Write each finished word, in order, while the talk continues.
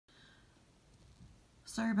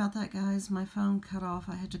Sorry about that, guys. My phone cut off.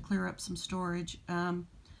 I had to clear up some storage.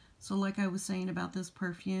 So like I was saying about this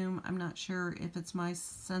perfume, I'm not sure if it's my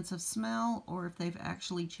sense of smell or if they've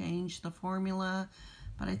actually changed the formula,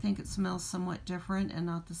 but I think it smells somewhat different and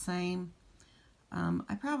not the same.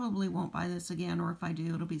 I probably won't buy this again, or if I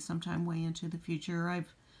do, it'll be sometime way into the future.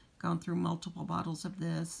 I've gone through multiple bottles of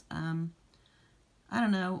this. I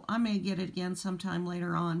don't know. I may get it again sometime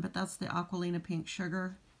later on, but that's the Aquilina Pink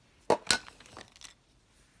Sugar.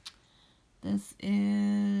 This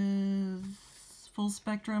is Full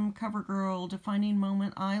Spectrum CoverGirl Defining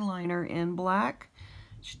Moment Eyeliner in black.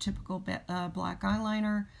 It's your typical black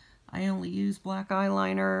eyeliner. I only use black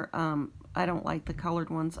eyeliner. I don't like the colored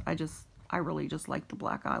ones. I really just like the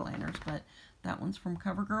black eyeliners, but that one's from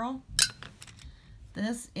CoverGirl.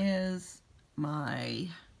 This is my,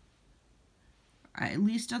 at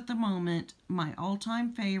least at the moment, my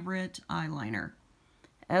all-time favorite eyeliner.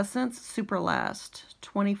 Essence Super Last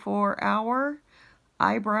 24-hour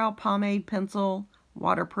eyebrow pomade pencil,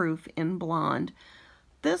 waterproof in blonde.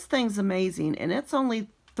 This thing's amazing, and it's only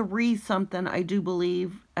 $3 something, I do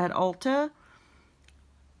believe, at Ulta.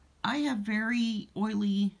 I have very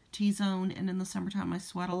oily T-zone, and in the summertime I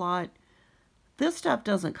sweat a lot. This stuff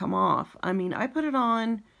doesn't come off. I mean, I put it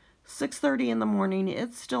on 6:30 in the morning.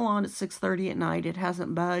 It's still on at 6:30 at night. It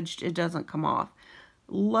hasn't budged. It doesn't come off.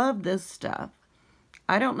 Love this stuff.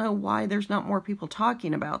 I don't know why there's not more people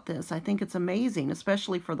talking about this. I think it's amazing,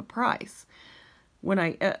 especially for the price. When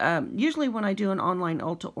I usually when I do an online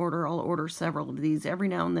Ulta order, I'll order several of these. Every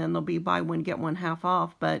now and then they'll be buy one get one half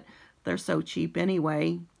off, but they're so cheap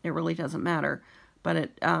anyway, it really doesn't matter.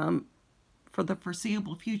 But for the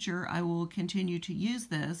foreseeable future, I will continue to use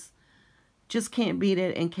this. Just can't beat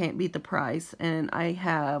it and can't beat the price. And I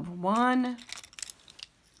have 1,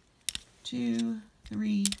 2,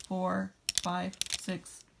 3, 4, 5,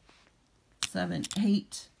 6, 7,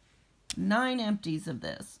 8, 9 empties of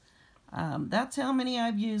this. That's how many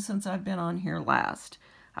I've used since I've been on here last.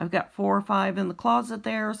 I've got 4 or 5 in the closet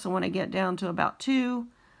there, so when I get down to about 2,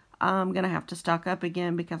 I'm going to have to stock up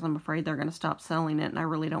again because I'm afraid they're going to stop selling it, and I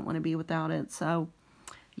really don't want to be without it. So,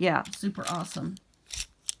 yeah, super awesome.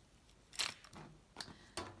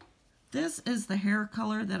 This is the hair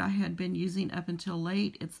color that I had been using up until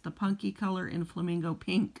late. It's the Punky color in Flamingo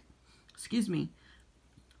Pink. Excuse me.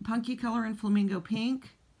 Punky color in Flamingo Pink.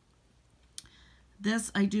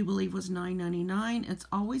 This, I do believe, was $9.99. It's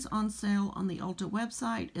always on sale on the Ulta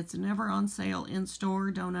website. It's never on sale in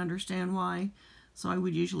store. Don't understand why. So I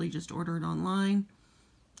would usually just order it online.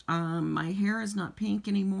 My hair is not pink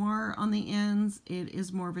anymore on the ends. It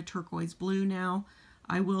is more of a turquoise blue now.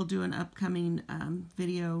 I will do an upcoming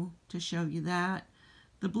video to show you that.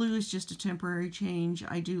 The blue is just a temporary change.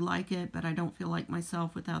 I do like it, but I don't feel like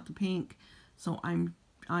myself without the pink. So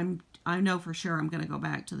I know for sure I'm going to go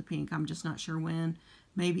back to the pink. I'm just not sure when.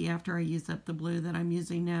 Maybe after I use up the blue that I'm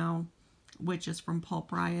using now, which is from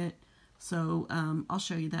Pulp Riot. So I'll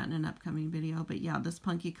show you that in an upcoming video. But yeah, this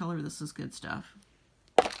Punky color, this is good stuff.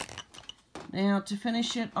 Now to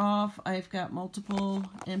finish it off, I've got multiple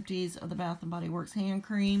empties of the Bath & Body Works hand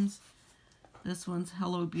creams. This one's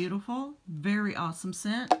Hello Beautiful. Very awesome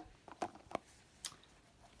scent.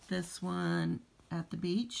 This one At the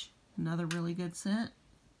Beach. Another really good scent.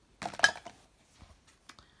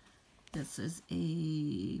 This is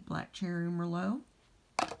a Black Cherry Merlot.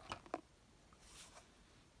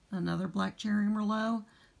 Another Black Cherry Merlot.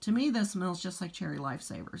 To me, this smells just like Cherry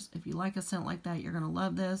Lifesavers. If you like a scent like that, you're going to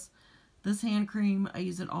love this. This hand cream, I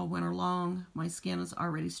use it all winter long. My skin is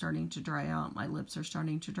already starting to dry out. My lips are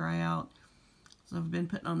starting to dry out. So I've been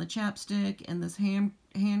putting on the chapstick, and this hand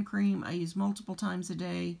cream I use multiple times a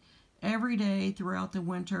day, every day throughout the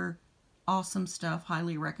winter. Awesome stuff.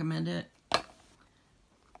 Highly recommend it.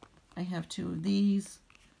 I have 2 of these.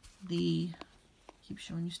 Keep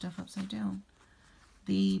showing you stuff upside down.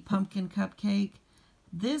 The Pumpkin Cupcake.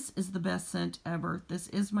 This is the best scent ever. This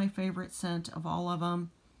is my favorite scent of all of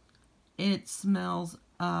them. It smells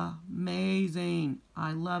amazing.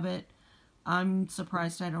 I love it. I'm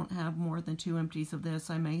surprised I don't have more than 2 empties of this.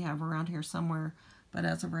 I may have around here somewhere, but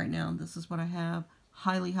as of right now, this is what I have.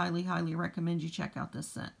 Highly, highly, highly recommend you check out this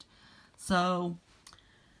scent. So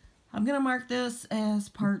I'm going to mark this as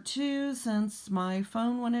part 2 since my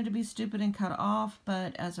phone wanted to be stupid and cut off,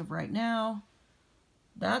 but as of right now,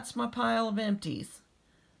 that's my pile of empties.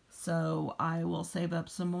 So I will save up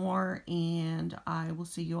some more, and I will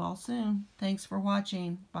see you all soon. Thanks for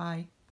watching. Bye.